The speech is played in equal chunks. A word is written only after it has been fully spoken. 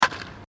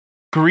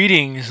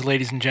Greetings,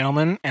 ladies and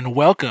gentlemen, and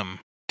welcome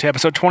to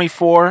episode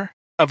 24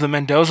 of the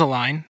Mendoza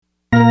Line.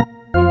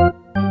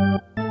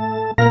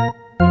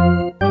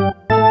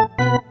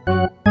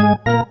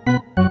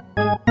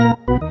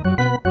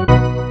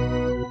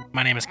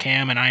 My name is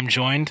Cam, and I'm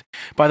joined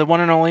by the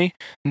one and only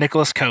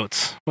Nicholas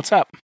Coates. What's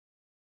up?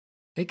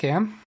 Hey,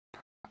 Cam.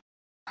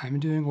 I'm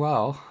doing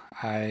well.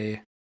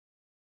 I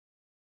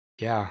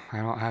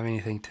don't have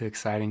anything too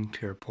exciting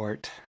to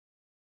report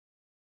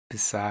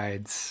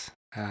besides,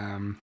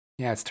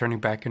 it's turning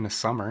back into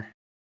summer.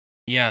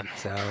 Yeah.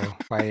 So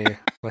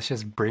let's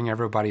just bring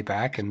everybody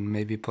back and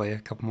maybe play a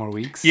couple more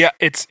weeks. Yeah,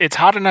 it's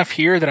hot enough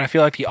here that I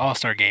feel like the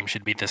All-Star game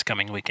should be this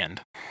coming weekend.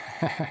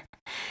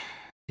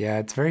 Yeah,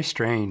 it's very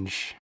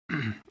strange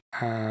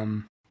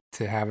to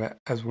have it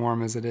as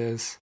warm as it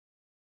is.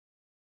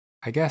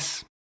 I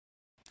guess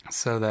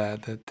so.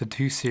 The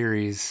two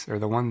series, or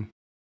the one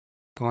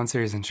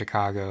series in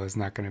Chicago is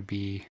not going to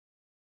be.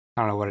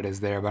 I don't know what it is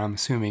there, but I'm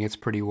assuming it's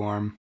pretty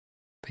warm.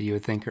 But you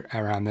would think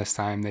around this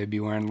time they'd be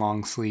wearing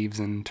long sleeves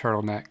and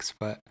turtlenecks,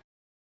 but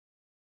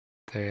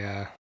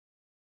they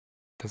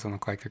doesn't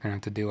look like they're going to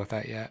have to deal with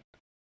that yet.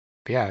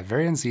 But yeah,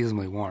 very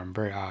unseasonably warm,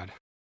 very odd.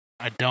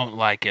 I don't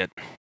like it.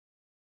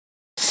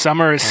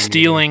 Summer is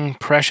stealing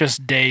precious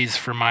days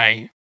from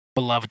my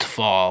beloved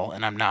fall,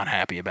 and I'm not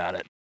happy about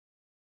it.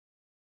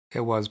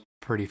 It was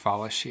pretty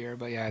fallish here,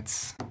 but yeah,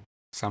 it's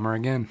summer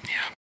again.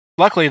 Yeah.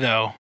 Luckily,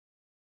 though,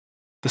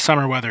 the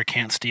summer weather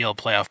can't steal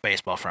playoff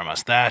baseball from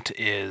us. That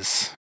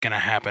is going to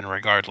happen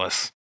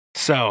regardless.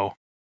 So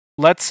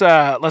let's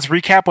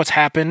recap what's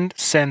happened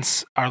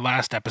since our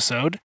last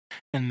episode,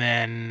 and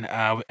then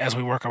as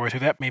we work our way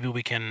through that, maybe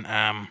we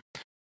can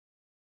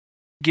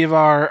give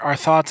our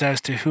thoughts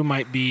as to who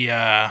might be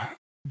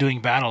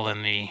doing battle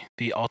in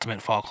the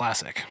Ultimate Fall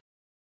Classic.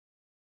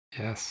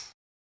 Yes.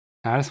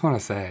 I just want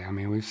to say, I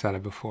mean, we've said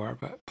it before,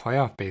 but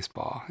playoff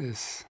baseball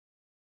is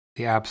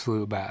the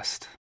absolute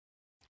best.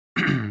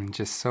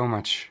 Just so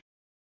much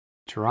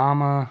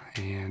drama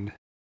and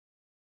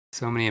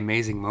so many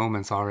amazing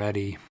moments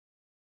already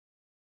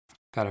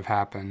that have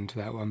happened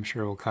that I'm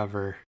sure we'll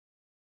cover.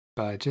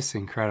 But just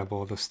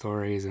incredible, the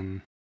stories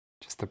and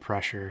just the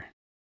pressure.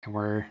 And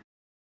we're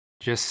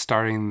just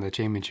starting the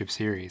championship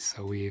series,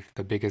 so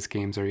the biggest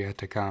games are yet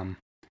to come.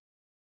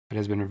 It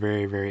has been a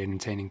very, very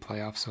entertaining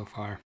playoff so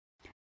far.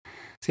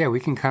 So yeah, we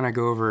can kind of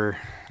go over,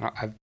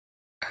 at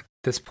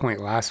this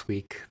point last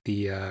week,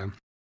 the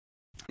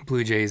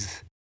Blue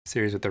Jays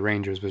series with the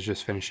Rangers was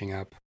just finishing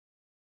up.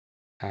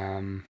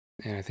 And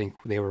I think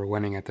they were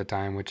winning at the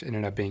time, which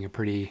ended up being a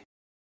pretty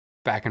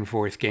back and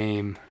forth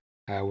game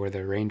where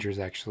the Rangers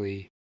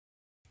actually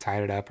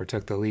tied it up or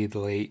took the lead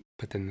late,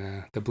 but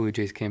then the Blue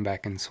Jays came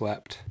back and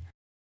swept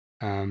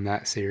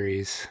that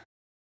series.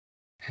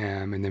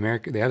 In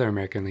the other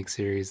American League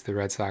series, the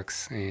Red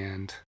Sox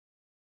and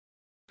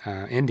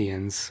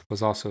Indians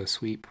was also a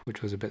sweep,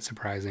 which was a bit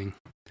surprising.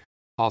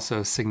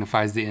 Also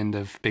signifies the end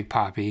of Big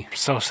Papi.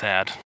 So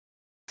sad.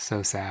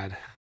 So sad.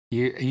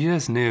 You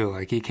just knew,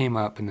 like, he came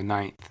up in the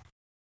ninth.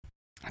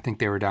 I think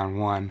they were down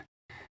 1,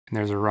 and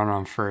there's a runner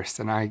on first,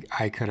 and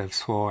I could have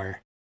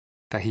swore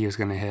that he was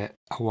going to hit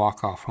a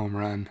walk-off home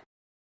run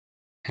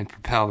and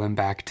propel them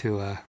back to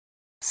a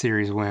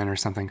series win or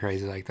something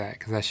crazy like that,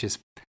 because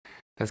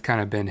that's kind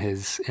of been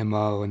his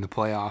MO in the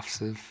playoffs,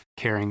 of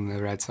carrying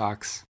the Red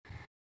Sox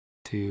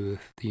to,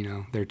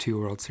 their 2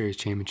 World Series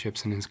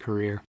championships in his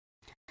career.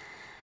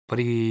 But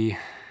he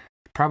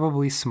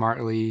probably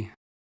smartly,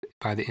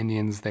 by the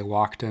Indians, they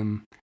walked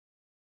him,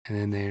 and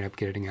then they ended up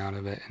getting out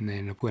of it, and they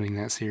ended up winning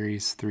that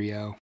series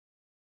 3-0.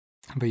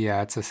 But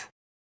yeah, it's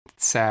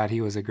sad.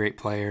 He was a great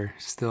player.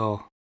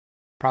 Still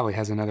probably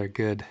has another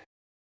good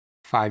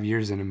 5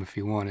 years in him if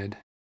he wanted.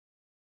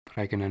 But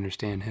I can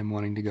understand him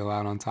wanting to go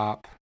out on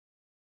top.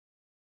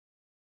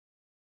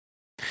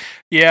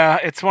 Yeah,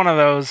 it's one of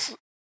those,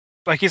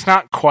 like, it's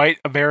not quite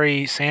a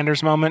Barry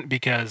Sanders moment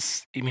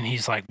because, I mean,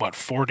 he's like,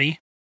 40?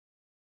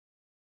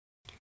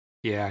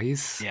 Yeah,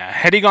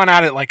 had he gone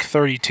out at like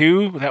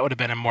 32, that would have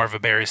been more of a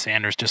Barry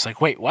Sanders, just like,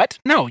 wait, what?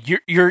 No,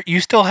 you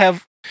still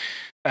have,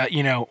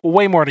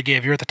 way more to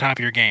give. You're at the top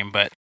of your game,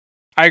 but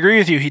I agree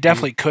with you. He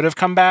definitely could have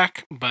come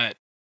back, but,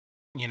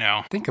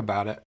 Think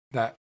about it,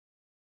 that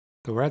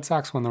the Red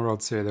Sox won the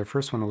World Series. Their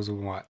first one was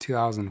in what,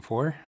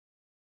 2004?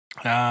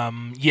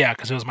 Yeah,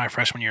 because it was my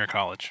freshman year of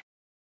college.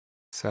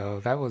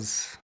 So that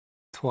was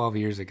 12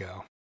 years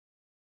ago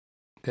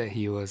that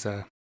he was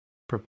a,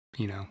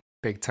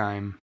 big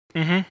time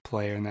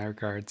player in that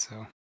regard.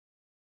 So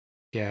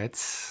yeah,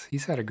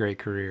 he's had a great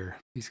career.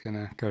 He's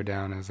gonna go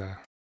down as a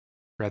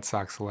Red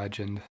Sox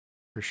legend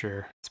for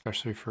sure,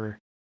 especially for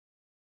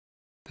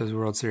those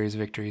World Series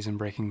victories and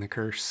breaking the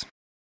curse.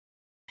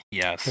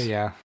 Yes. But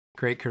yeah,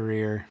 great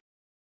career.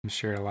 I'm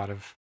sure a lot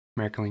of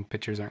American League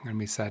pitchers aren't going to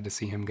be sad to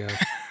see him go.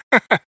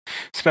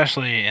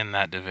 Especially in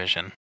that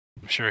division.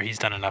 I'm sure he's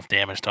done enough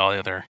damage to all the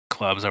other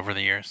clubs over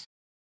the years.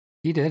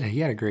 He did.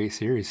 He had a great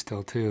series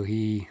still, too.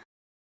 He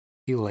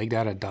legged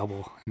out a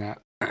double in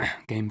that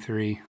Game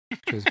 3,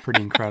 which was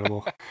pretty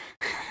incredible.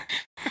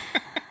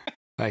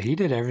 But he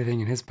did everything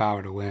in his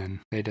power to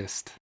win. That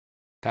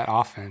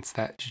offense,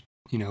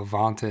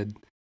 vaunted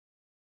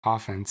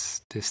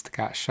offense just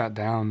got shut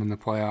down in the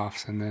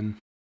playoffs. And then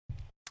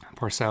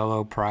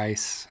Porcello,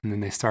 Price, and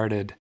then they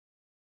started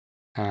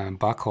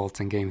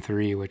Buchholz in game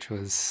 3, which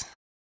was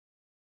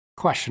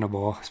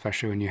questionable,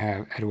 especially when you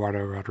have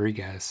Eduardo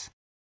Rodriguez.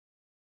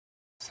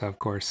 So, of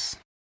course,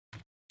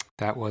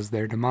 that was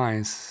their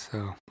demise.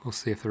 So we'll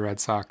see if the Red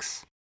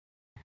Sox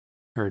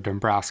or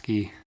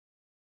Dombrowski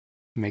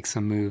make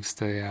some moves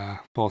to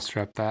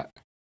bolster up that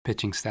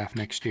pitching staff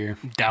next year.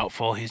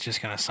 Doubtful. He's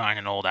just going to sign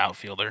an old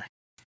outfielder.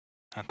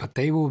 But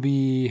they will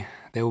be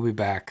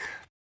back.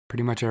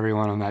 Pretty much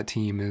everyone on that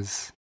team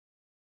is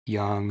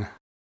young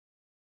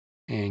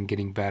and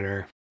getting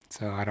better.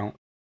 So I don't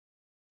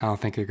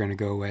think they're going to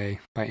go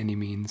away by any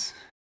means.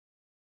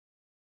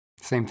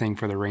 Same thing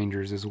for the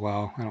Rangers as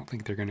well. I don't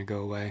think they're going to go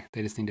away.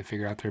 They just need to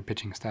figure out their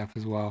pitching staff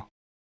as well.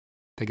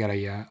 They got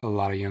a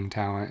lot of young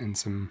talent and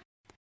some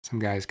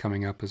guys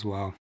coming up as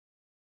well.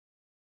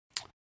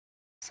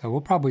 So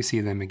we'll probably see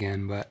them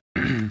again, but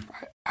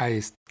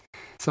I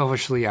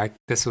selfishly,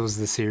 this was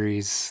the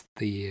series,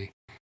 the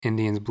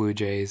Indians Blue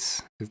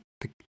Jays,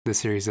 the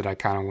series that I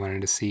kind of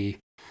wanted to see,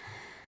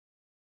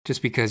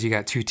 just because you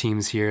got two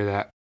teams here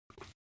that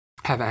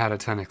haven't had a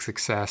ton of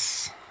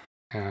success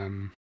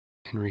in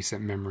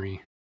recent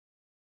memory.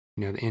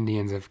 You know, the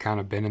Indians have kind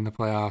of been in the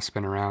playoffs,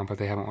 been around, but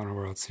they haven't won a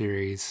World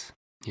Series.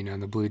 You know,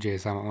 and the Blue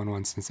Jays haven't won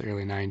one since the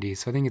early 90s.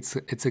 So I think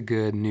it's a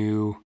good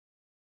new,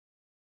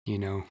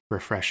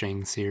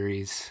 refreshing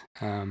series.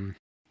 I'm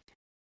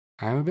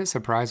a bit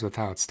surprised with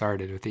how it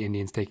started, with the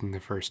Indians taking the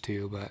first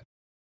two, but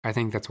I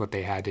think that's what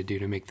they had to do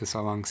to make this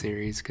a long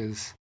series,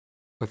 because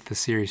with the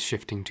series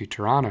shifting to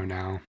Toronto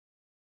now,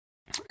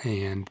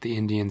 and the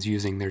Indians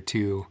using their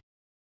two,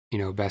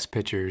 best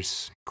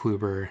pitchers,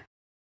 Kluber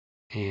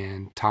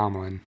and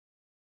Tomlin,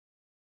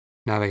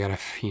 now they got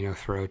to,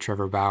 throw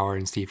Trevor Bauer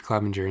and Steve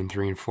Clevenger in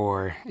 3 and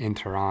 4 in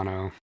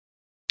Toronto.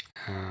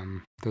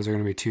 Those are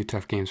going to be two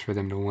tough games for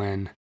them to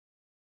win,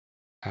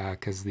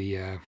 because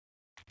the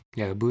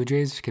Blue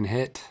Jays can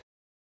hit,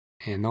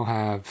 and they'll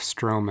have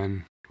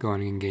Stroman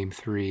going in game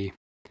 3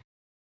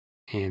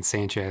 and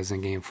Sanchez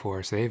in game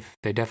 4. So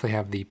they definitely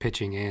have the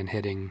pitching and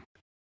hitting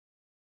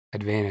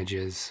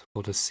advantages.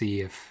 We'll just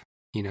see if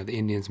the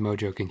Indians'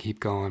 mojo can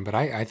keep going. But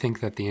I think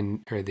that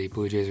the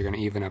Blue Jays are going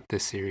to even up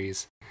this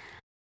series.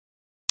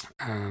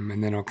 And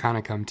then it'll kind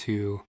of come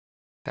to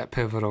that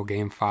pivotal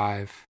game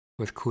 5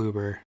 with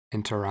Kluber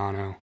in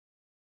Toronto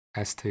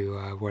as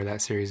to where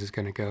that series is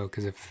going to go.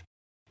 Because if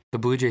the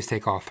Blue Jays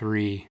take all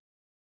 3,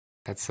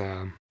 that's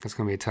going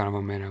to be a ton of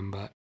momentum.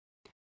 But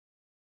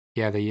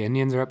yeah, the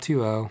Indians are up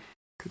 2-0.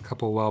 A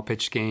couple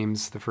well-pitched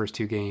games. The first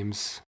 2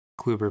 games,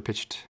 Kluber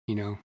pitched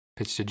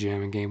to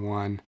Jim in game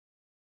 1.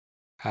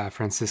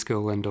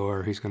 Francisco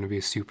Lindor, who's going to be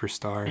a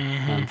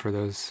superstar, for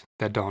those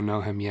that don't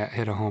know him yet,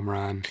 hit a home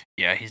run.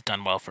 Yeah, he's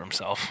done well for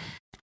himself.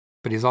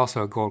 But he's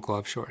also a Gold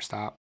Glove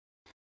shortstop.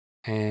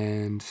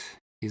 And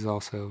he's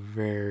also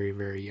very,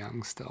 very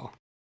young still.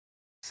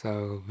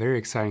 So very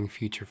exciting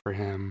future for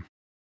him.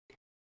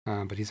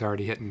 But he's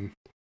already hitting,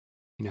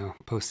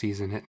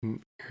 postseason,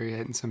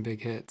 hitting some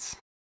big hits.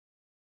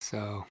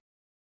 So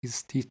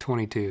he's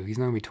 22. He's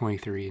not going to be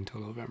 23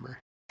 until November.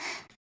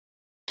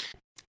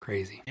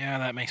 Crazy. Yeah,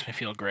 that makes me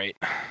feel great.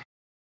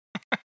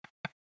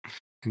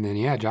 And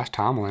then, Josh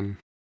Tomlin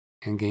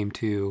in game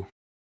 2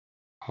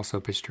 also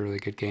pitched a really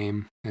good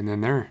game. And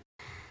then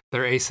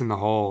their ace in the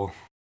hole,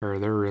 or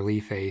their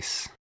relief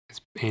ace,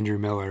 is Andrew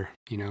Miller,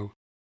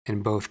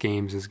 in both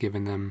games has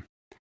given them,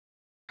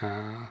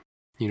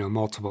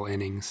 multiple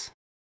innings.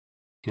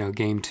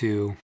 Game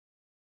 2,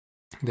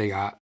 they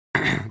got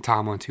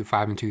Tomlin to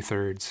 5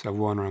 2/3 of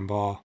 1-run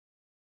ball.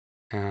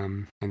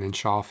 And then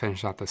Shaw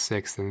finished out the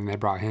 6th, and then they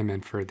brought him in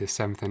for the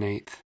 7th and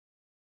 8th,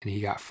 and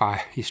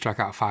he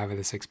struck out 5 of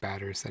the 6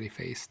 batters that he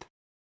faced.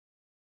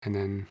 And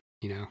then,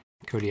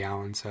 Cody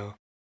Allen. So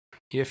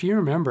if you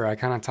remember, I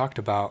kind of talked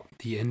about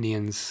the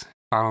Indians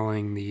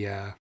following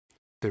the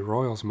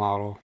Royals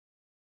model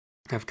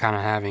of kind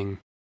of having,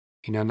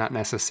 not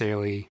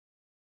necessarily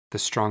the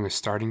strongest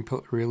starting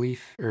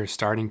relief or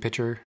starting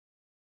pitcher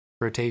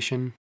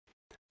rotation,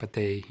 but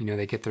they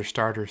get their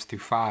starters through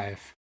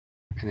 5.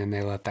 And then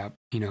they let that,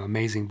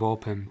 amazing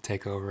bullpen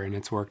take over, and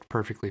it's worked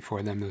perfectly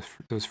for them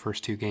those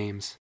first 2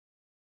 games.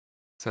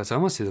 So it's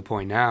almost to the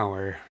point now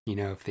where,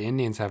 if the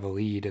Indians have a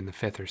lead in the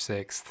 5th or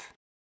 6th,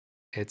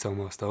 it's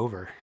almost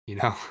over,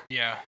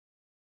 Yeah.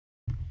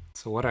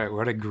 So what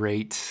a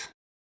great,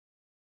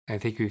 I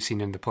think we've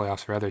seen in the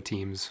playoffs for other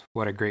teams,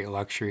 what a great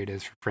luxury it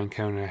is for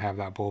Francona to have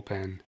that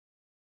bullpen,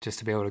 just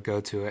to be able to go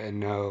to it and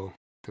know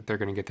that they're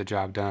going to get the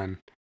job done.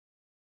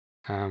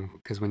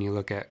 Because when you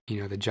look at,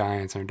 the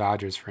Giants or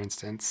Dodgers, for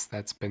instance,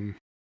 that's been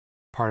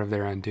part of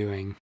their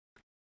undoing,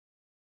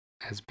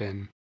 has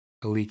been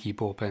a leaky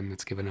bullpen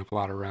that's given up a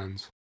lot of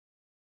runs.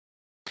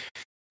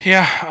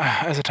 Yeah,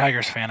 as a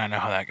Tigers fan, I know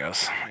how that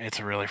goes. It's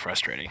really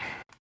frustrating,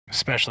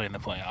 especially in the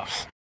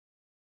playoffs.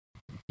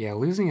 Yeah,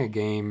 losing a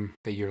game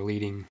that you're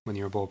leading when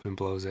your bullpen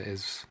blows it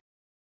is,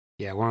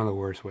 yeah, one of the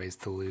worst ways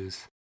to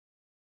lose.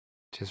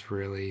 Just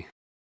really,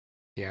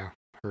 yeah,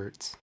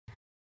 hurts.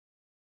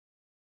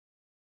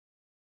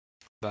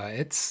 But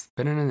it's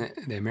been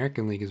the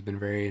American League has been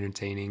very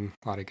entertaining.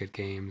 A lot of good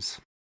games.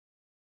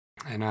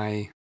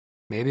 And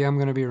maybe I'm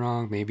going to be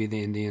wrong. Maybe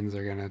the Indians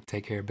are going to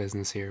take care of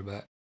business here.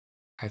 But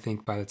I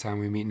think by the time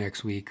we meet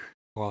next week,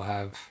 we'll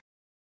have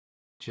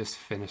just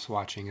finished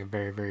watching a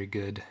very, very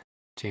good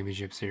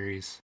championship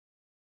series.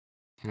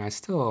 And I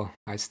still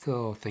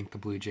think the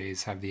Blue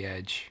Jays have the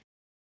edge.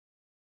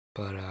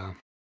 But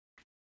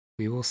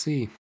we will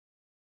see.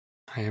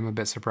 I am a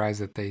bit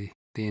surprised that the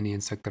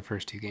Indians took the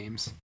first two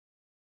games.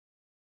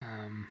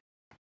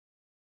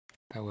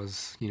 That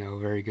was,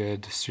 very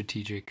good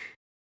strategic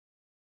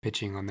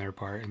pitching on their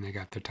part, and they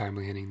got their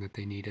timely hitting that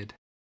they needed.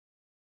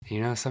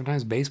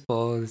 Sometimes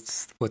baseball,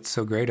 it's what's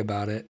so great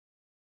about it.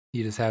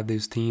 You just have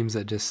these teams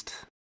that just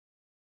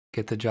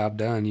get the job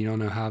done. You don't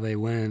know how they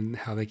win,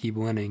 how they keep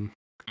winning,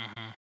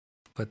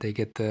 but they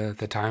get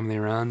the timely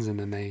runs, and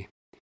then they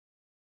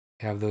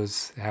have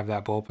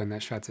that bullpen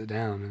that shuts it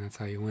down, and that's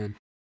how you win.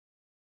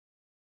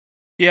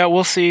 Yeah,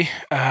 we'll see.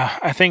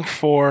 I think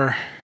for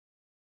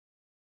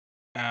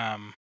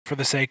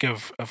the sake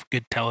of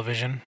good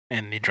television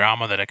and the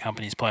drama that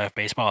accompanies playoff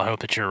baseball, I hope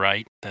that you're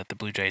right, that the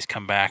Blue Jays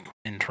come back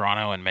in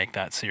Toronto and make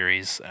that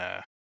series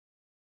a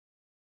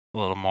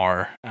little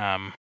more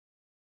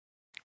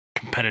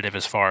competitive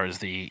as far as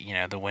the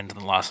wins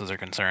and the losses are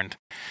concerned.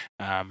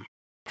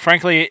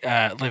 Frankly,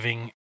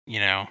 living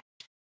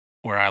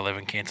where I live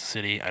in Kansas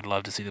City, I'd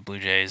love to see the Blue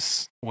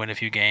Jays win a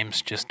few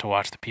games just to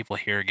watch the people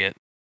here get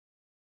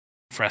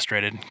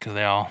frustrated because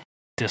they all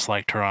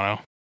dislike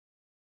Toronto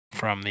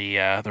from the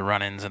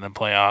run-ins and the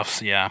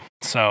playoffs. Yeah,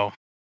 so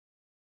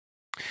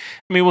I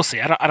mean, we'll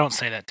see. I don't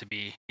say that to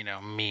be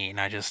mean.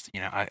 I just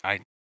I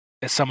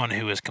as someone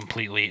who is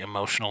completely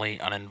emotionally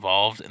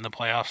uninvolved in the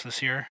playoffs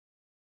this year,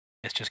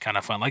 it's just kind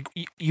of fun. Like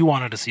you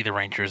wanted to see the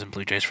Rangers and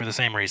Blue Jays for the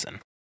same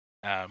reason.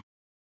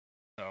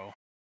 So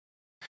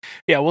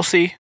yeah, we'll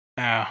see.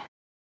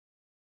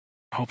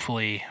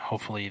 Hopefully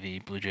the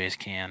Blue Jays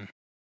can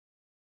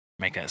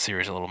make that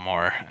series a little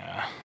more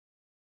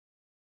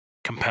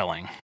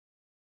compelling.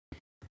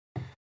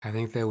 I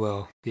think they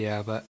will.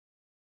 Yeah, but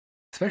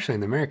especially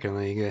in the American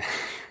League,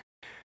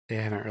 they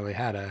haven't really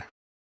had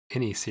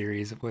any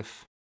series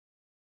with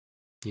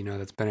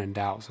that's been in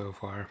doubt so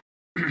far.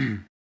 I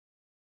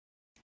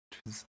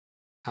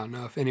don't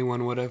know if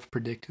anyone would have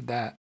predicted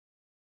that,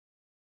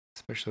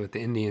 especially with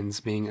the Indians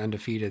being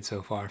undefeated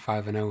so far,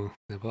 5-0 in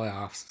the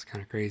playoffs. It's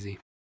kind of crazy.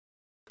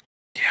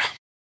 Yeah,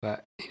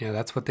 but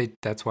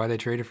that's why they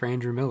traded for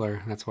Andrew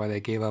Miller. That's why they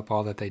gave up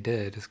all that they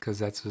did. Is because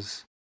that's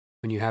just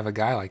when you have a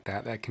guy like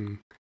that can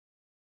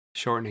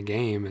shorten a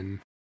game, and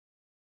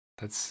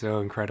that's so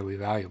incredibly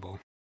valuable.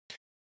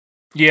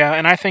 Yeah,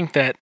 and I think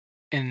that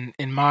in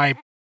my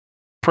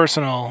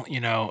personal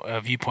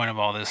viewpoint of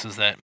all this is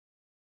that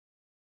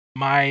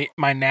my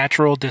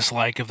natural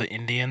dislike of the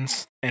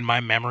Indians and my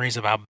memories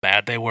of how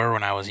bad they were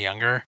when I was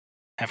younger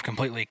have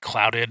completely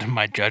clouded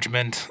my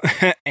judgment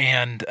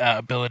and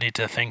ability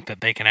to think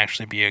that they can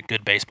actually be a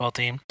good baseball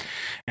team.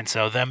 And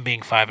so them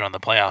being 5-0 in the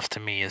playoffs to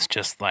me is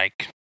just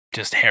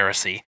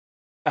heresy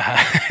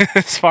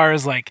as far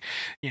as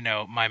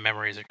my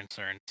memories are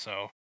concerned.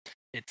 So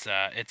it's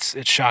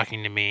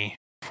shocking to me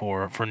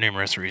for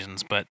numerous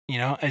reasons. But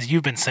as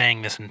you've been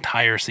saying this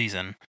entire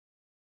season,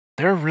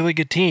 they're a really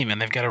good team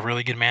and they've got a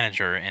really good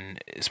manager, and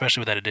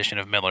especially with that addition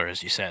of Miller,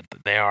 as you said,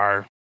 they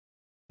are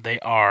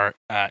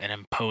an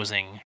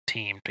imposing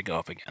team to go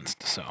up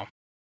against. So,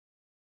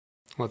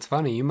 well, it's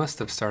funny. You must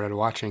have started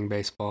watching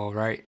baseball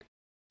right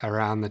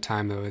around the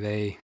time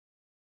that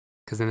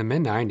because in the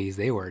mid '90s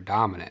they were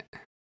dominant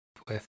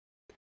with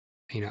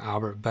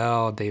Albert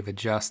Bell, David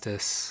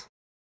Justice,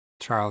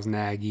 Charles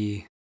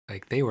Nagy. I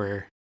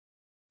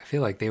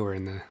feel like they were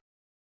in the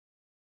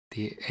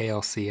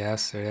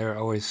ALCS, or they were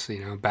always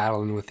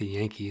battling with the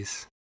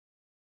Yankees.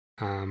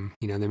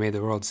 They made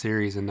the World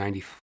Series in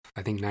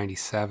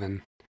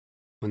 '97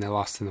 when they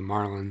lost to the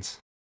Marlins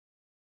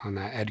on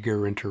that Edgar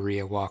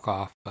Renteria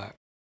walk-off. But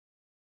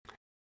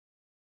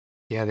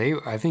yeah,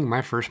 I think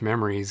my first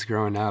memories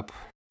growing up,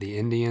 the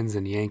Indians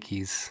and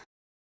Yankees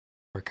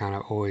were kind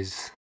of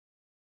always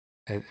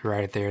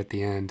right there at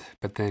the end.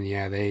 But then,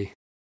 yeah, they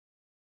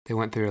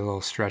went through a little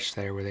stretch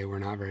there where they were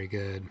not very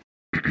good.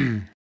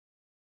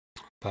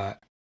 But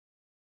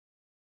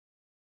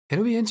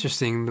it'll be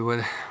interesting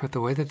with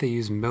the way that they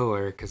use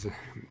Miller, because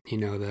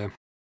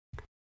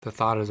the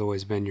thought has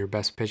always been your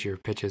best pitcher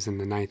pitches in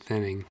the ninth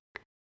inning,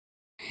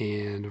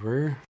 and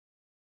we're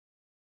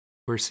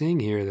seeing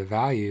here the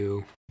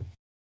value.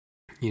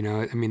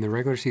 The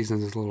regular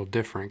season is a little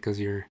different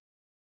because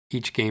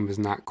each game is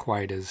not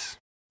quite as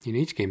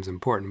each game's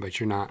important, but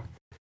you're not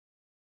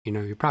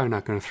you're probably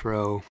not going to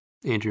throw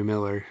Andrew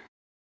Miller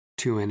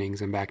 2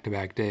 innings in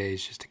back-to-back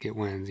days just to get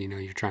wins.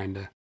 You're trying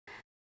to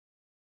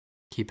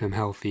keep him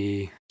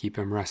healthy, keep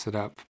him rested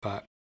up.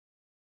 But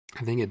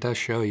I think it does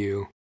show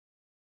you,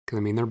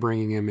 because they're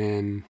bringing him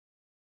in,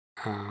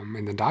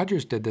 and the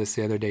Dodgers did this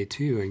the other day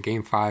too in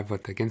Game 5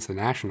 against the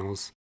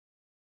Nationals.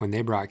 when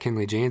they brought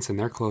Kenley Jansen,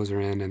 their closer,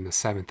 in the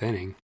 7th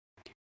inning,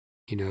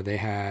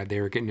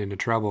 they were getting into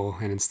trouble,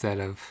 and instead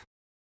of,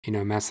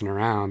 messing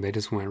around, they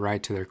just went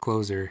right to their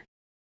closer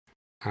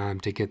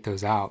to get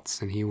those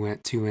outs, and he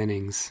went 2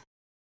 innings,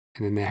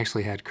 and then they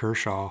actually had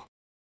Kershaw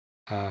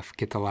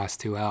get the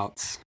last 2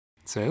 outs.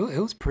 So it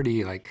was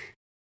pretty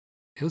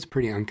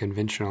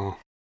unconventional,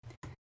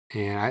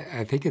 and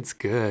I think it's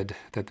good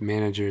that the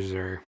managers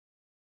are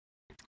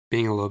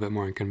being a little bit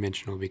more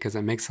unconventional, because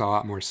it makes a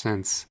lot more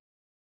sense.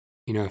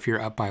 If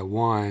you're up by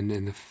 1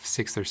 in the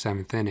 6th or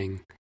 7th inning,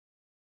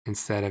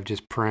 instead of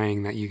just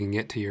praying that you can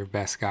get to your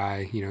best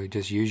guy,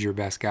 just use your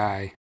best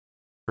guy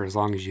for as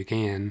long as you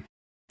can.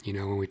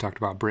 When we talked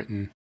about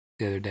Britton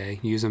the other day,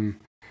 use him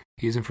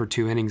for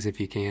 2 innings if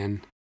you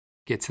can,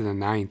 get to the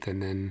 9th,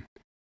 and then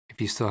if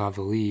you still have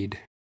the lead,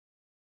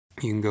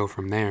 you can go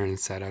from there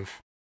instead of,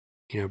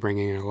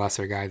 bringing in a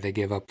lesser guy. They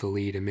give up the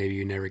lead and maybe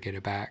you never get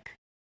it back.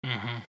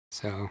 Mm-hmm.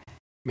 So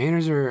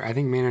I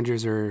think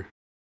managers are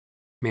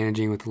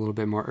managing with a little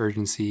bit more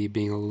urgency,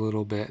 being a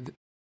little bit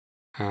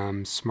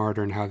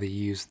smarter in how they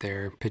use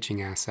their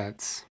pitching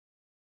assets.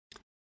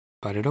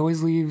 But it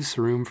always leaves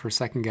room for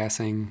second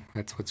guessing.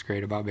 That's what's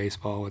great about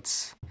baseball.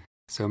 It's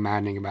so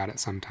maddening about it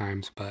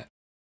sometimes, but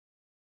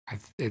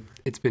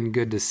it's been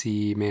good to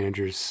see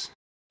managers,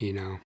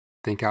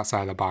 think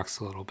outside the box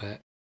a little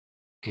bit.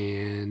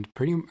 And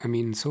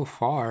so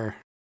far,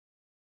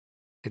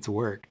 it's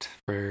worked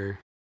for,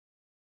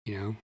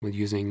 with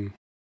using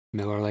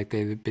Miller like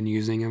they've been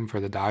using him for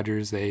the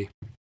Dodgers. They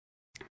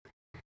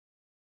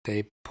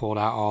pulled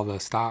out all the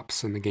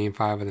stops in the Game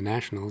 5 of the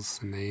Nationals,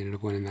 and they ended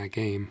up winning that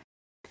game.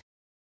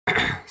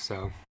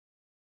 So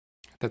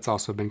that's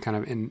also been kind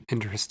of an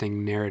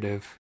interesting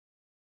narrative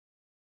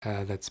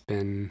that's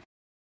been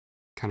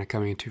kind of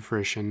coming into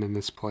fruition in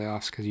this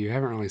playoffs, because you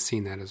haven't really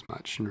seen that as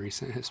much in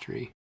recent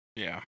history.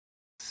 Yeah.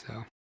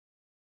 So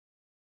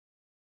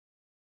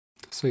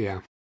yeah.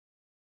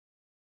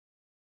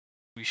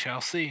 We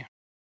shall see.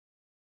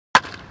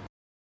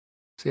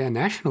 So yeah,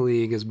 National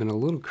League has been a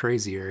little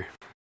crazier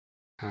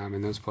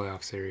in those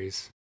playoff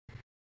series.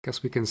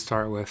 Guess we can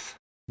start with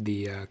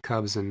the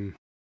Cubs and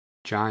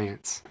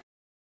Giants.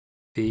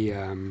 The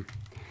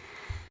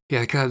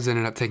Cubs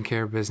ended up taking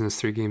care of business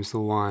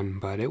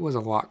 3-1, but it was a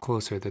lot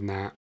closer than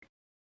that.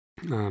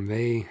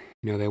 They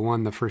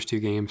won the first 2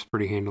 games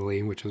pretty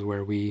handily, which is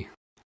where we,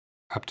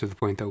 up to the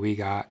point that we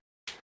got,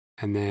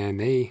 and then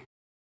they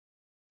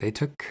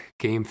took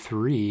Game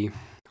 3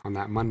 on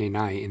that Monday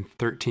night in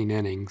 13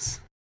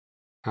 innings.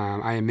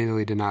 I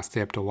admittedly did not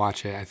stay up to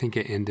watch it. I think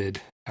it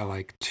ended at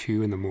like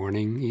 2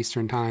 a.m.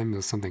 Eastern time. It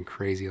was something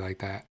crazy like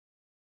that.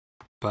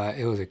 But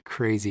it was a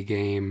crazy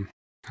game.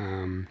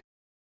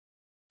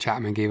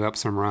 Chapman gave up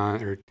some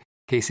run, or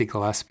Casey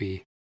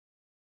Gillespie.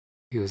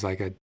 He was like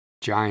a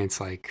Giants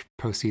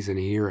postseason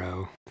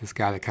hero. This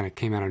guy that kind of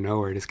came out of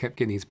nowhere, just kept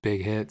getting these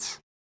big hits.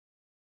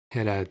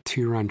 Hit a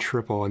 2-run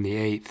triple in the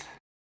 8th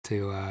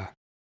to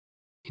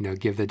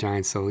give the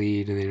Giants the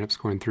lead, and they ended up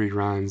scoring 3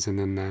 runs, and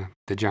then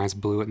the Giants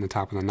blew it in the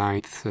top of the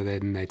 9th, so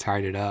then they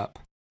tied it up.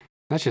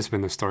 That's just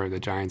been the story of the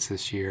Giants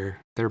this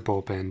year. Their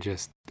bullpen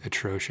just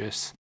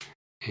atrocious,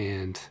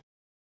 and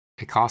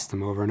it cost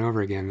them over and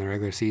over again in the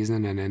regular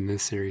season and in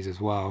this series as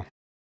well.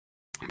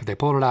 But they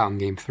pulled it out in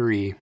Game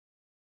 3,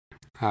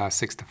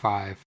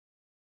 6-5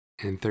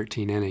 in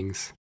 13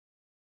 innings.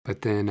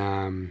 But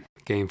then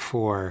Game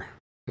 4,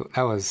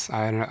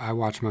 I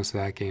watched most of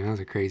that game. That was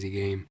a crazy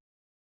game.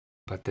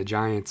 But the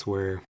Giants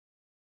were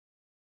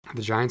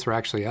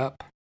actually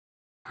up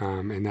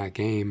in that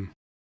game,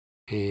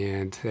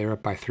 and they were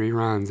up by 3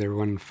 runs. They were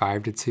winning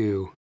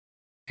 5-2,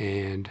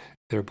 and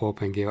their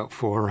bullpen gave up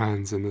 4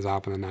 runs in the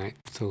top of the 9th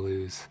to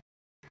lose.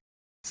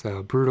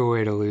 So brutal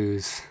way to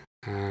lose,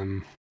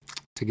 to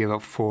give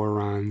up 4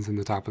 runs in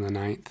the top of the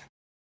 9th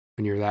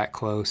when you're that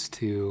close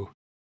to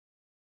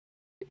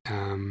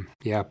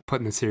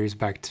putting the series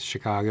back to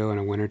Chicago in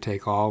a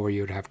winner-take-all where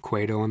you would have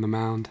Cueto on the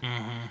mound.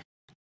 Mm-hmm.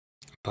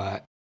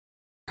 But,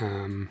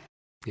 their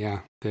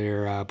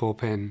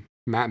bullpen,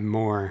 Matt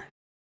Moore,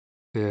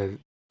 they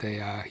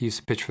used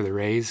to pitch for the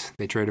Rays.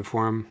 They traded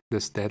for him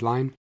this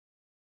deadline.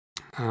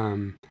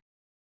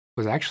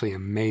 Was actually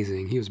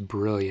amazing. He was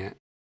brilliant.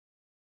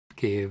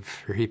 He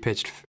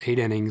pitched 8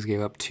 innings,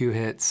 gave up 2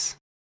 hits,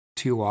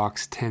 2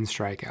 walks, 10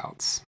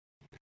 strikeouts.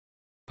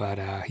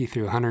 But he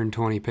threw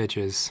 120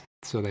 pitches,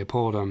 so they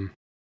pulled him.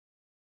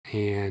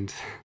 And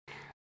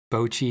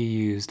Bochy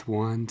used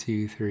 5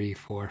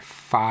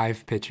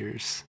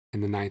 pitchers in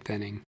the 9th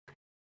inning,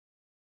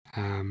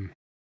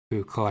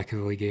 who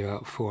collectively gave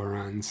up 4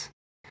 runs.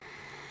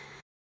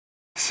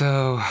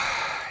 So,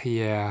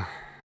 yeah,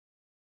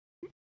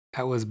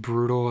 that was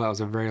brutal. That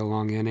was a very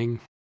long inning.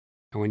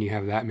 And when you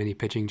have that many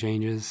pitching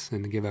changes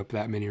and give up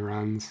that many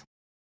runs.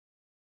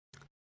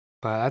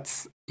 But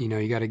that's,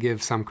 you got to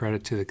give some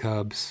credit to the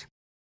Cubs.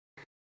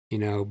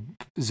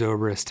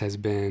 Zobrist has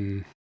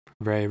been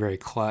very, very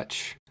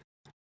clutch.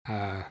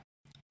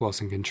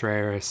 Wilson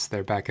Contreras,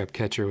 their backup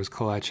catcher, was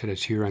clutch, had a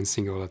 2-run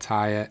single to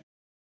tie it.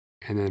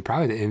 And then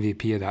probably the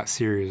MVP of that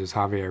series was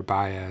Javier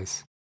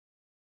Baez.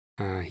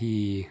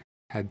 He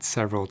had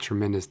several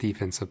tremendous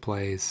defensive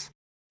plays,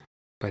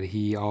 but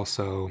he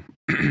also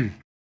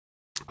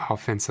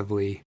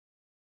offensively,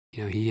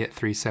 he hit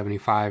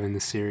 375 in the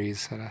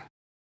series at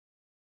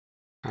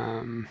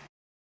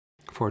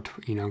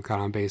got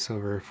on base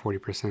over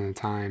 40% of the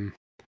time.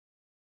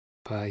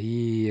 But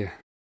he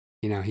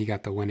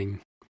got the winning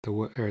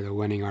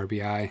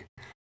RBI,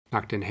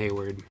 knocked in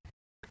Hayward.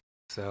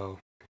 So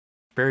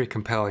very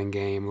compelling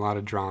game, a lot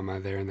of drama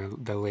there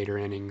in the later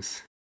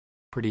innings.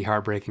 Pretty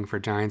heartbreaking for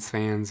Giants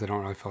fans. I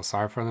don't really feel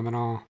sorry for them at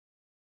all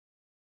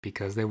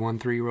because they won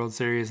 3 World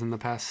Series in the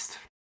past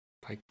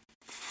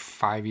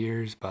 5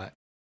 years, but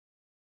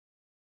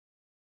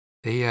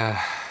that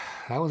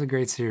was a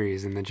great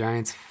series, and the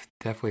Giants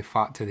definitely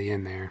fought to the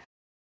end there.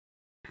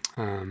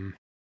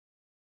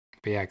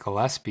 But yeah,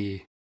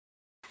 Gillespie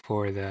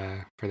for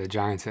the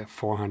Giants at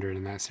 400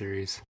 in that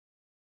series.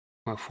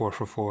 Went 4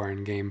 for 4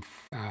 in game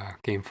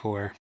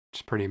 4, which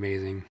is pretty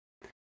amazing.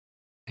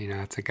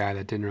 That's a guy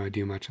that didn't really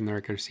do much in the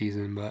regular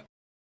season, but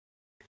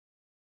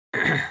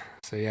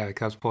so yeah, the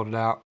Cubs pulled it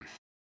out,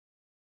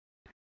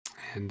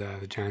 and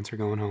the Giants are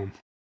going home.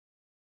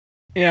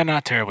 Yeah,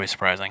 not terribly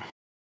surprising. At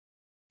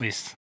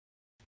least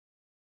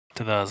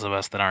to those of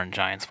us that aren't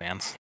Giants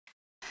fans.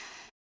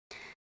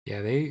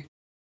 Yeah, they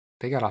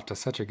got off to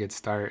such a good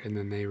start, and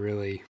then they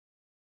really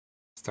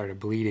started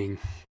bleeding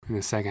in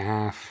the second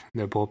half.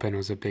 The bullpen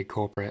was a big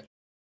culprit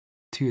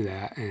to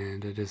that,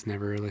 and it just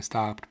never really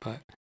stopped.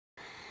 But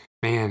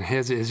man,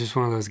 it's just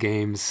one of those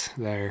games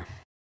there.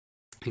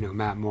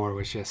 Matt Moore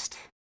was just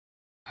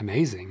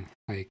amazing.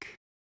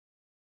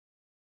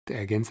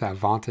 Against that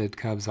vaunted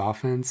Cubs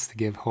offense,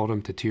 to hold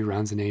him to 2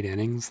 runs in 8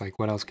 innings,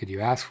 what else could you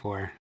ask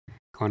for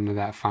going into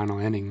that final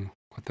inning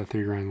with the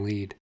 3-run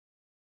lead?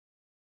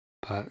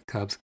 But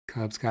Cubs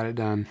got it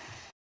done.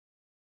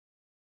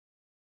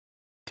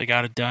 They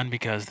got it done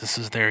because this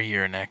is their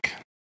year, Nick.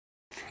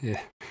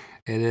 Yeah,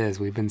 it is.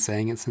 We've been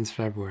saying it since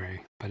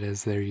February, but it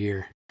is their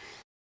year.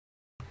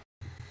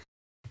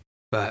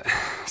 But,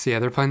 so yeah,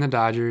 they're playing the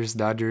Dodgers.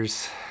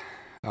 Dodgers,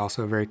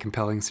 also a very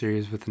compelling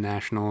series with the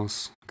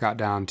Nationals. Got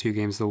down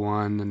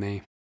 2-1,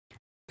 and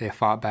they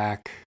fought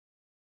back.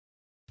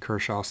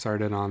 Kershaw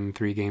started on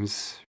 3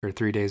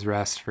 days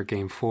rest for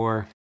game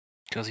 4.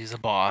 Because he's a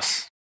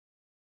boss.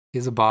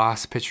 He's a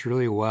boss, pitched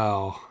really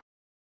well.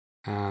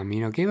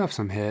 Gave up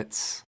some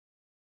hits,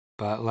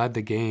 but left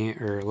the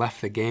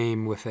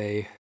game with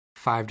a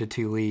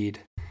 5-2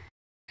 lead.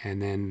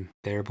 And then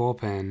their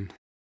bullpen,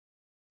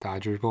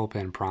 Dodgers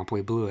bullpen,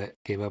 promptly blew it.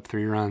 Gave up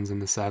 3 runs in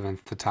the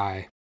 7th to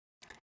tie.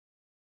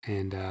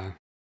 And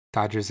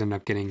Dodgers ended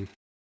up getting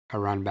a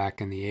run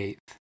back in the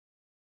 8th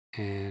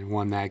and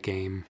won that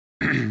game.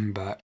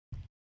 But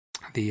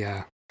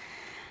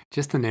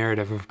just the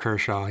narrative of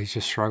Kershaw, he's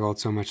just struggled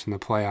so much in the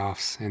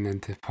playoffs, and then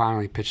to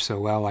finally pitch so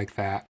well like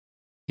that.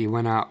 He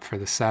went out for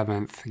the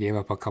 7th, gave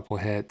up a couple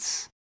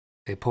hits.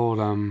 They pulled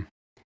him.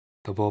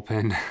 The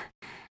bullpen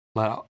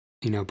let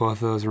both of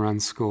those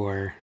runs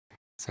score,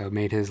 so it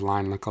made his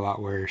line look a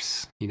lot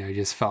worse. He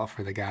just felt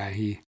for the guy.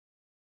 He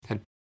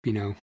had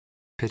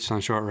pitched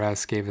on short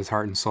rest, gave his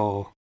heart and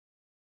soul,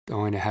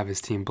 only to have his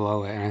team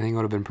blow it. And I think it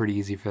would have been pretty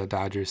easy for the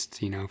Dodgers,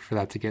 for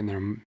that to get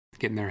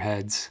in their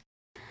heads.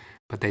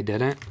 But they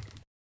didn't.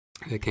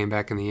 They came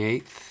back in the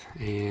 8th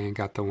and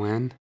got the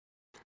win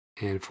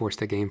and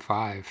forced a game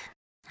 5.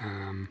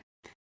 And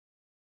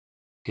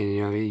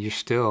you're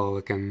still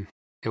looking.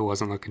 It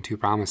wasn't looking too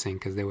promising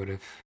because they would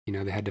have,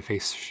 they had to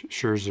face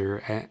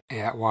Scherzer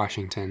at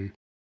Washington,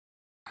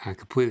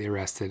 completely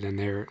rested,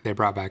 and they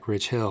brought back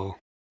Rich Hill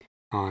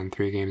on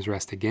 3 games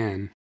rest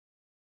again.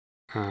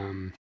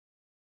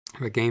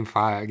 But game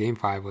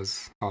five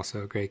was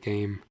also a great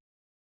game.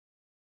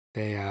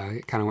 They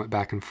kind of went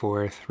back and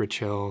forth. Rich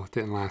Hill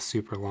didn't last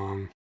super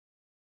long,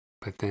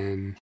 but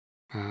then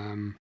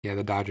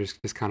the Dodgers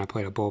just kind of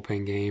played a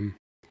bullpen game,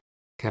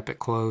 kept it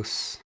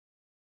close,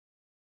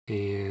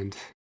 and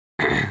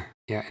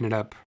ended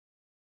up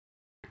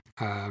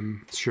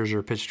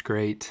Scherzer pitched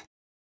great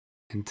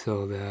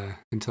until the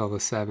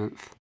 7th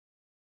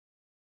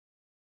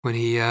when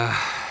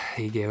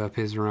he gave up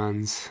his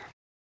runs,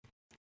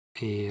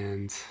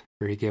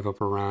 or he gave up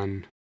a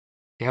run.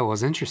 Yeah, what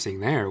was interesting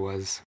there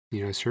was,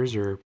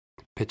 Scherzer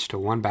pitched to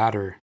 1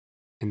 batter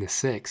in the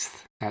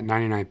 6th at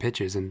 99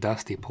 pitches, and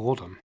Dusty pulled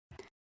him,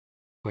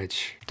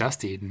 which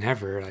Dusty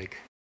never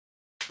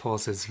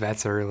pulls his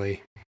vets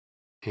early,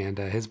 and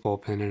his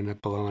bullpen ended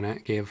up blowing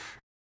it.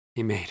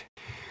 He made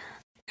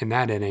in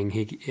that inning.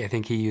 I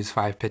think he used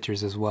 5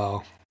 pitchers as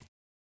well.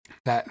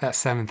 That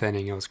 7th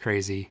inning, it was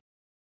crazy.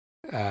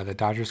 The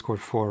Dodgers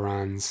scored 4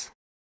 runs.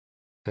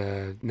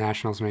 The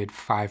Nationals made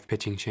 5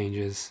 pitching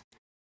changes.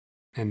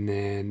 And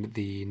then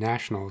the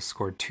Nationals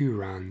scored 2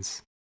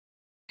 runs,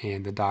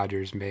 and the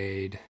Dodgers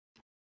made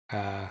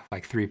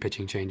 3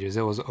 pitching changes.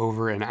 It was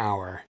over an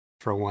hour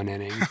for 1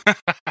 inning,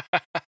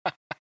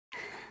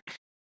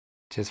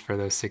 just for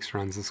those 6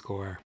 runs to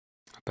score.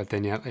 But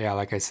then,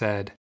 like I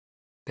said,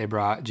 they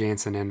brought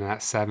Jansen in that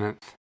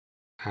 7th.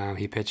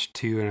 He pitched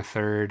 2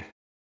 1/3,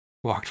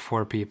 walked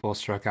 4 people,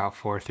 struck out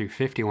 4 through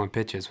 51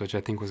 pitches, which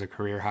I think was a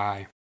career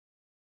high.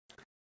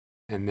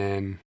 And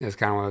then it's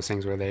kind of one of those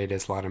things where they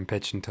just let him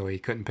pitch until he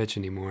couldn't pitch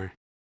anymore.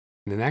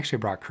 And then they actually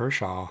brought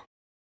Kershaw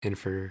in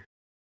for,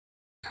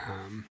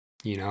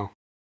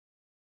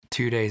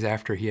 2 days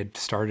after he had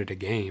started a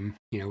game.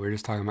 We were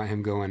just talking about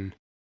him going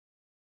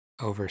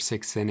over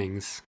 6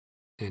 innings,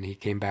 and he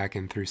came back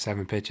and threw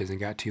 7 pitches and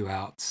got 2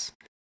 outs,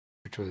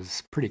 which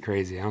was pretty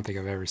crazy. I don't think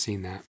I've ever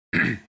seen that.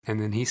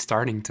 And then he's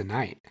starting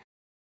tonight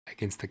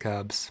against the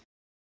Cubs.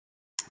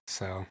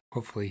 So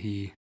hopefully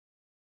he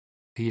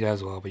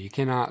does well, but you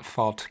cannot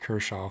fault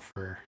Kershaw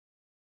for,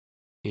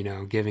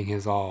 giving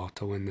his all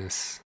to win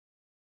this,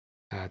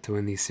 to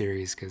win these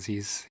series, because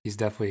he's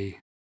definitely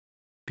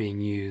being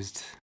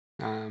used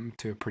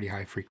to a pretty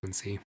high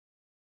frequency.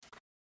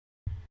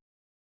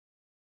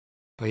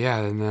 But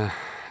yeah, then the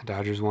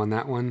Dodgers won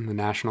that one. The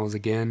Nationals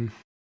again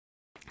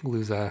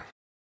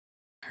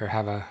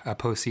have a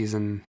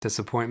postseason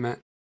disappointment.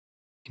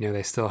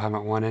 They still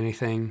haven't won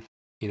anything,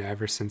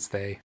 ever since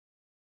they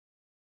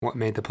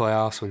made the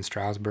playoffs when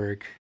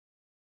Strasburg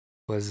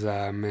was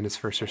in his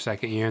first or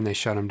second year, and they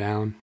shut him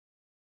down,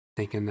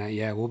 thinking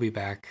that, we'll be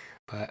back.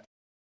 But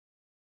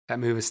that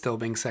move is still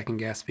being second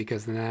guessed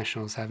because the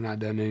Nationals have not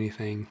done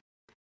anything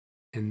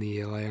in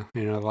the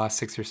last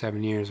 6 or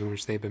 7 years in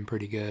which they've been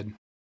pretty good.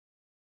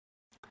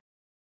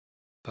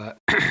 But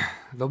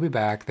they'll be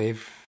back.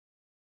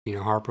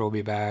 Harper will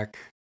be back.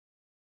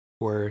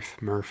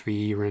 Worth,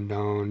 Murphy,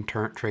 Rendon,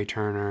 Trey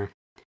Turner.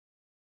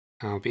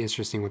 It'll be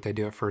interesting what they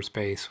do at first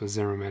base with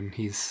Zimmerman.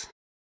 He's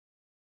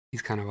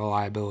kind of a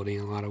liability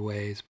in a lot of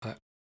ways, but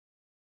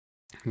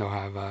they'll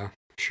have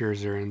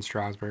Scherzer and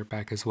Strasburg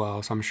back as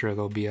well, so I'm sure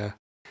they'll be a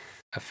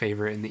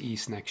favorite in the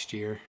East next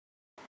year.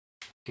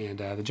 And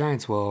the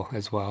Giants will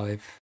as well.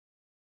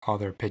 All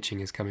their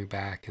pitching is coming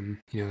back, and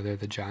they're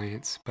the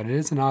Giants. But it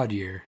is an odd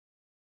year,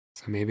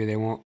 so maybe they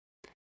won't.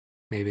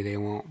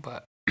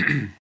 But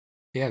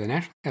yeah, the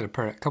Nationals had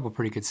a couple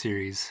pretty good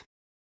series,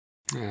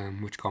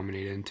 which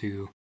culminated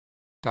into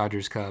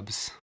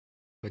Dodgers-Cubs,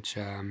 which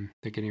they're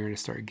getting ready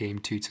to start Game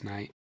 2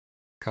 tonight.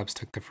 Cubs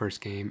took the first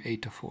game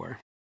 8-4.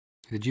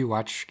 Did you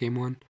watch Game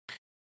 1?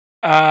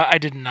 I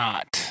did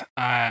not.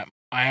 I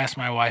asked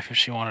my wife if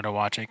she wanted to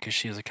watch it because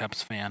she is a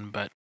Cubs fan,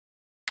 but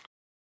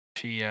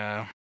she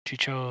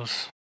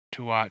chose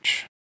to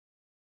watch.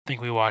 I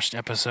think we watched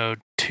episode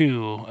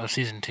 2 of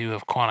season 2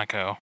 of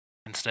Quantico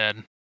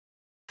instead.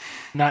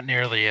 Not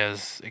nearly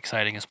as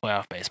exciting as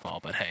playoff baseball,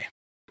 but hey.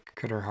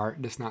 Could her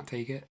heart just not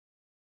take it?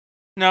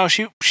 No,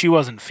 she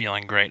wasn't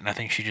feeling great, and I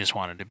think she just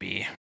wanted to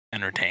be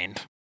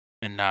entertained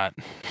and not,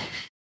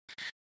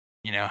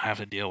 have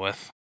to deal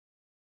with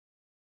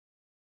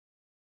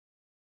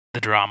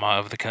the drama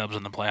of the Cubs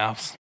in the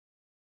playoffs.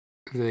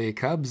 The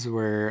Cubs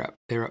were up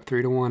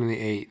 3-1 in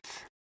the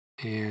 8th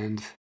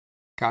and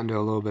got into a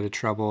little bit of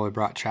trouble. It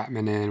brought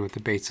Chapman in with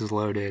the bases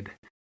loaded.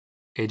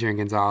 Adrian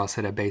Gonzalez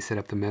hit a base hit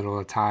up the middle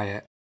to tie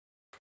it.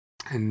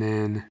 And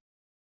then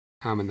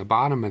in the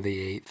bottom of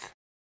the 8th,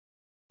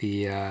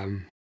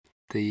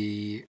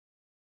 the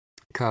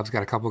Cubs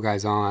got a couple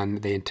guys on.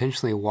 They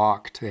intentionally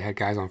walked. They had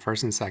guys on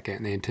first and second,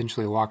 and they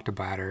intentionally walked a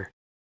batter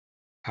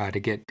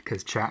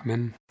because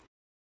Chapman,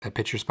 the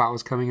pitcher spot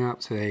was coming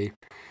up, so they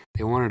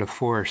wanted to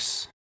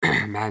force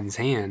Madden's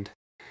hand,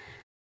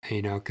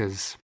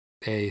 because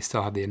they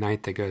still have the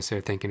ninth that goes. So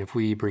they're thinking if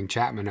we bring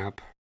Chapman up,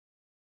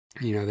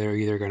 they're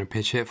either going to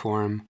pitch hit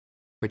for him,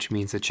 which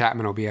means that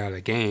Chapman will be out of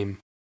the game,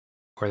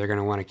 or they're going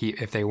to want to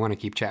keep, if they want to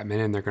keep Chapman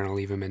in, they're going to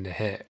leave him in to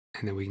hit,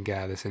 and then we can get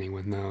out of this inning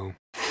with no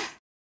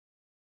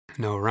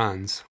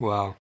runs.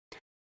 Well,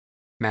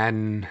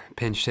 Madden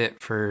pinch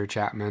hit for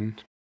Chapman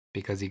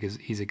because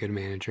he's a good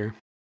manager,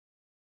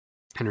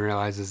 and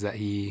realizes that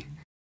he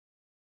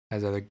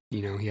has other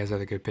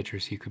good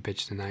pitchers he could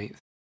pitch tonight.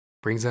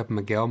 Brings up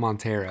Miguel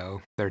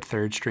Montero, their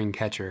third string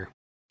catcher,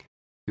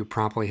 who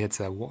promptly hits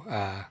a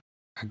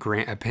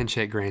pinch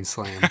hit grand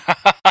slam.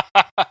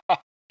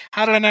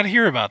 How did I not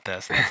hear about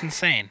this? That's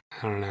insane.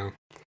 I don't know.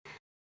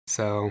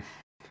 So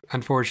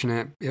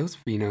unfortunate. It was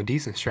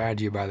decent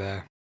strategy by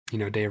the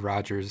Dave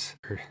Roberts,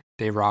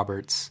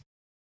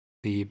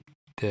 the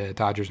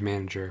Dodgers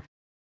manager.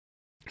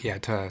 Yeah,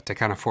 to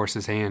kind of force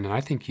his hand, and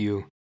I think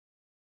you'll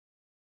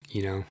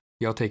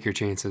take your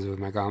chances with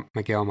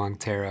Miguel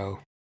Montero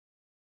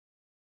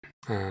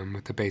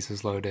with the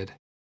bases loaded.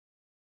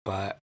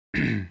 But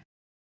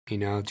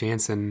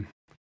Jansen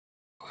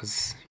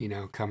was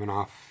coming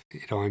off.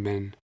 It only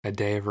been a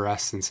day of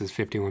rest since his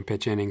 51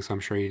 pitch inning, so I'm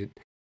sure he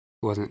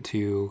wasn't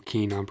too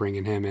keen on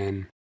bringing him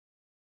in.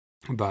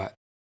 But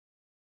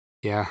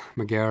yeah,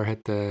 Miguel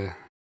hit the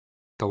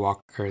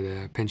walk or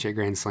the pinch hit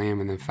grand slam,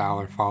 and then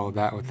Fowler followed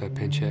that with a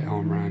pinch hit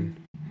home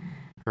run,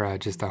 or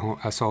just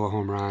a solo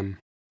home run,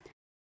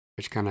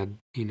 which kind of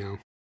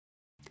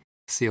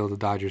sealed the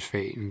Dodgers'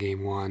 fate in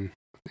Game 1.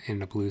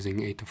 Ended up losing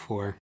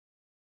 8-4.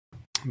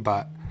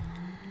 But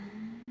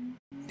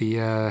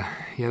the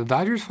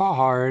Dodgers fought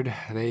hard.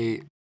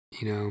 They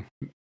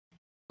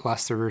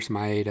Lester versus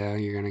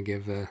Maeda, you're gonna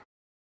give the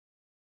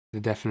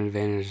definite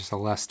advantage to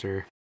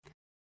Lester.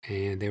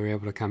 and they were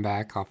able to come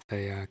back off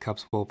the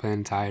Cubs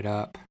bullpen, tie it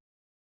up.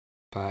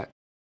 But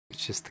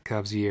it's just the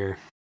Cubs' year.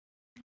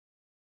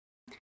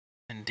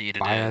 Indeed, it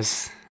Baez,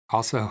 is.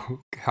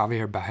 also,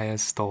 Javier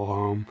Baez stole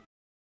home.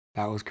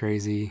 That was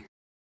crazy.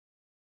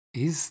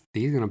 He's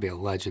gonna be a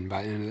legend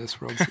by the end of this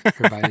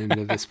or by the end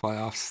of this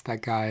playoffs.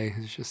 That guy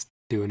is just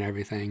doing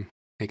everything,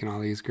 making all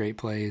these great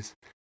plays.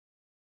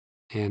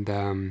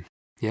 And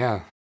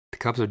yeah, the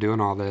Cubs are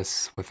doing all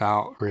this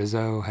without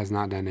Rizzo. Has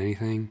not done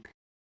anything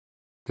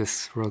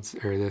this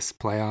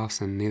playoffs,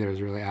 and neither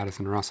is really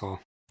Addison Russell.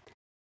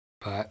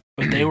 But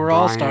they were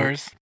all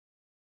stars.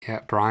 Yeah,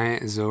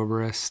 Bryant,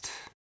 Zobrist,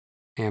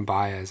 and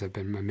Baez have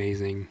been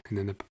amazing, and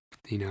then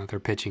their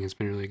pitching has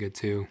been really good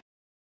too.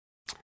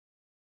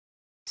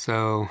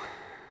 So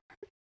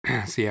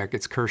yeah,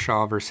 it's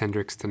Kershaw versus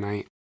Hendricks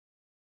tonight.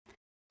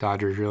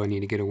 Dodgers really need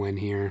to get a win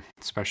here,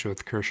 especially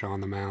with Kershaw on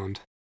the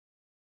mound,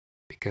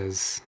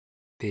 because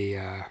they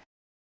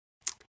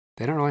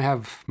don't really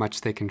have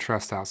much they can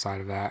trust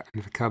outside of that.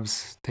 And if the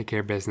Cubs take care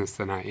of business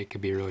tonight, it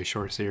could be a really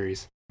short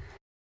series.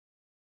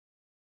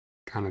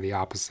 Kind of the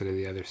opposite of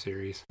the other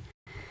series.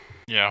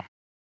 Yeah.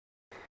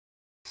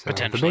 So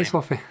potentially.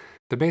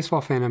 The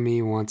baseball fan of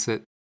me wants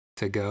it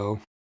to go,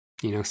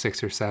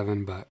 6 or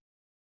 7, but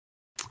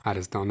I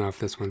just don't know if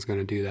this one's going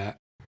to do that.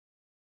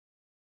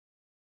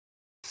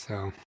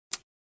 So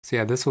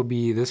yeah, this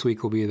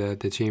week will be the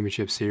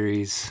championship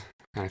series.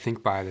 And I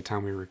think by the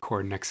time we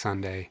record next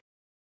Sunday,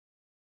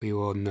 we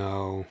will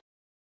know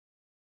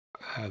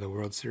the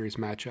World Series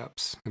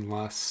matchups,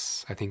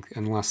 unless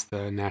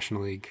the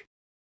National League,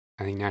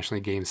 I think National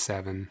League Game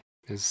 7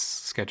 is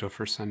scheduled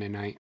for Sunday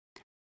night.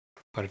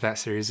 But if that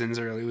series ends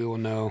early, we will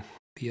know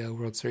the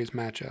World Series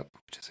matchup,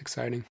 which is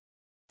exciting.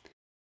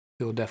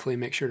 We will definitely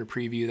make sure to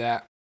preview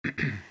that.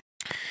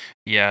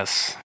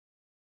 Yes.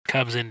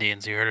 Cubs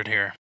Indians, you heard it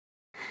here.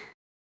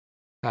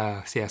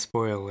 So yeah,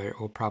 spoiler alert,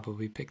 we'll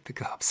probably pick the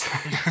Cubs.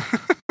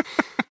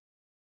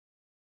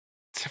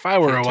 If I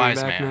were a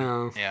wise man.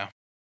 Now. Yeah.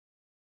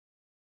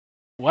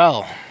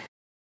 Well,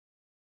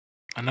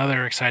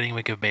 another exciting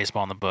week of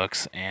baseball in the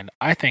books, and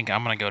I think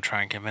I'm going to go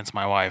try and convince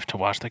my wife to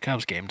watch the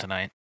Cubs game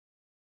tonight.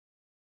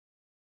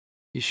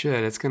 You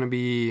should. It's going to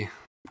be,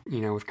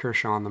 with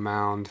Kershaw on the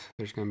mound,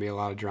 there's going to be a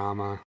lot of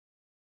drama.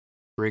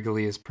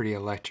 Wrigley is pretty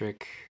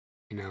electric.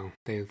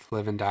 They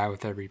live and die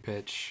with every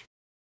pitch.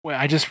 Wait,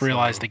 I just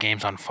realized the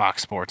game's on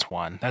Fox Sports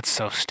 1. That's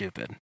so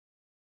stupid.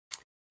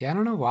 Yeah, I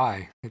don't know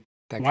why.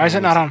 Why is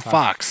it not on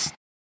Fox?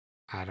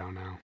 I don't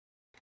know.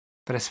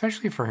 But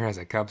especially for her as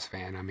a Cubs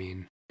fan, I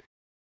mean,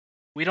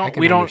 we don't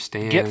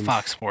get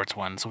Fox Sports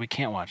 1, so we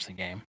can't watch the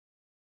game.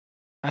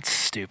 That's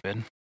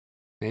stupid.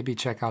 Maybe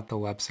check out the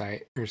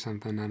website or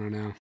something. I don't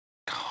know.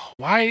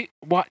 Why?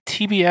 What?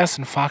 TBS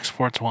and Fox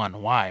Sports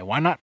 1. Why? Why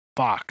not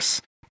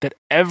Fox that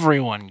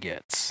everyone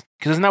gets?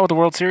 Because isn't that what the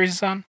World Series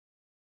is on?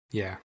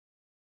 Yeah.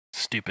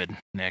 Stupid,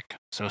 Nick.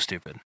 So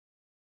stupid.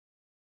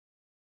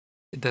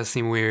 It does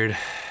seem weird,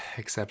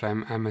 except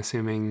I'm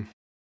assuming,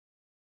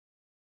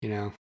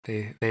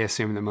 they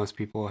assume that most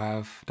people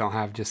don't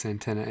have just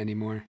antenna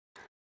anymore.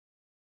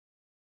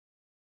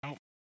 Nope.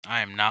 I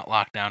am not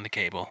locked down to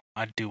cable.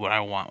 I do what I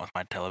want with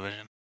my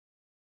television.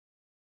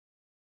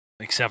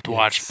 Except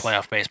watch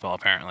playoff baseball,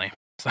 apparently.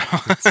 So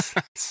it's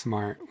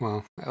smart.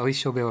 Well, at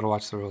least you'll be able to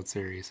watch the World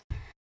Series.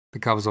 The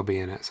Cubs will be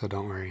in it, so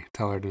don't worry.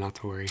 Tell her not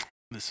to worry.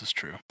 This is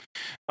true.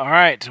 All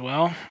right.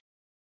 Well,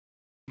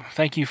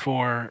 thank you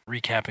for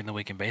recapping the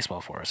week in baseball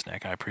for us,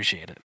 Nick. I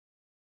appreciate it.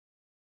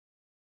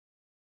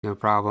 No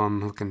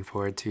problem. Looking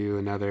forward to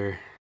another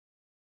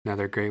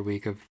great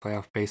week of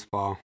playoff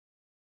baseball.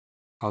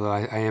 Although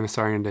I am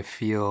starting to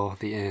feel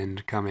the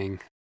end coming.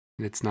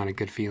 It's not a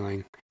good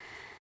feeling.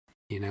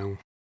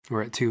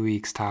 We're at 2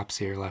 weeks tops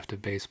here left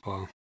of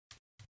baseball.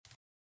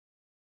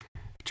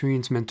 Which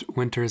means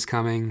winter is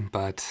coming,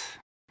 but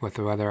with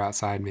the weather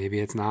outside, maybe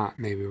it's not.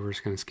 Maybe we're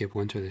just going to skip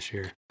winter this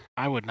year.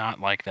 I would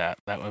not like that.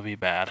 That would be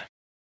bad.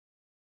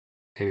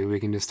 Maybe we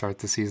can just start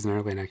the season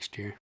early next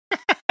year.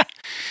 I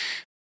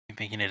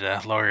think you need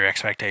to lower your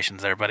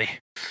expectations there, buddy.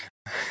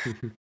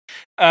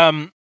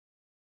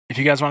 If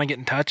you guys want to get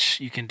in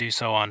touch, you can do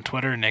so on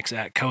Twitter. Nick's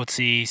at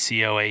Coatsy,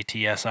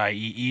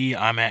 COATSIEE.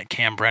 I'm at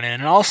Cam Brennan.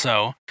 And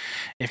also,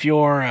 if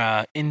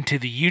you're into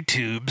the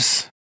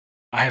YouTubes,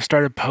 I have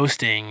started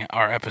posting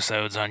our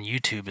episodes on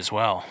YouTube as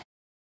well.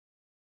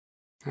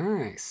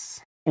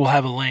 Nice. We'll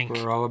have a link.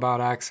 We're all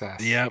about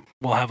access. Yep.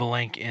 We'll have a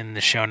link in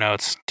the show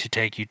notes to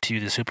take you to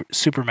the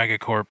Super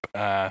Megacorp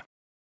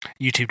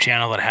YouTube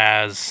channel that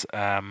has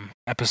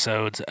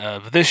episodes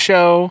of this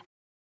show,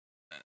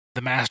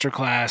 the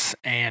Masterclass,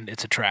 and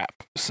It's a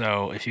Trap.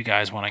 So if you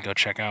guys want to go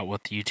check out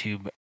what the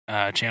YouTube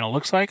channel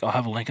looks like, I'll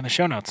have a link in the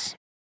show notes.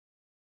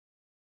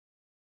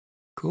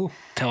 Cool.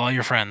 Tell all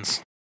your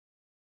friends.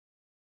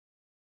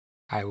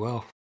 I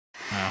will.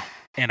 Oh,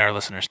 and our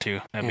listeners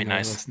too. That'd be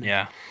nice. Listeners.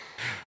 Yeah.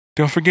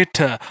 Don't forget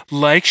to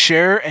like,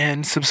 share,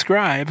 and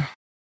subscribe.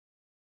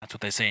 That's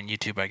what they say in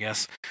YouTube, I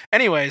guess.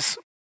 Anyways,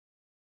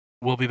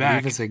 we'll be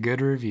back. Leave us a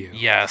good review.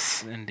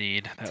 Yes,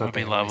 indeed. That would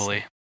be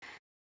lovely.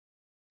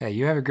 Yeah,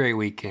 you have a great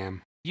week,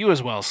 Cam. You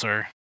as well,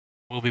 sir.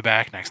 We'll be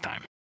back next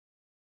time.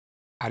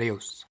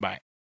 Adios. Bye.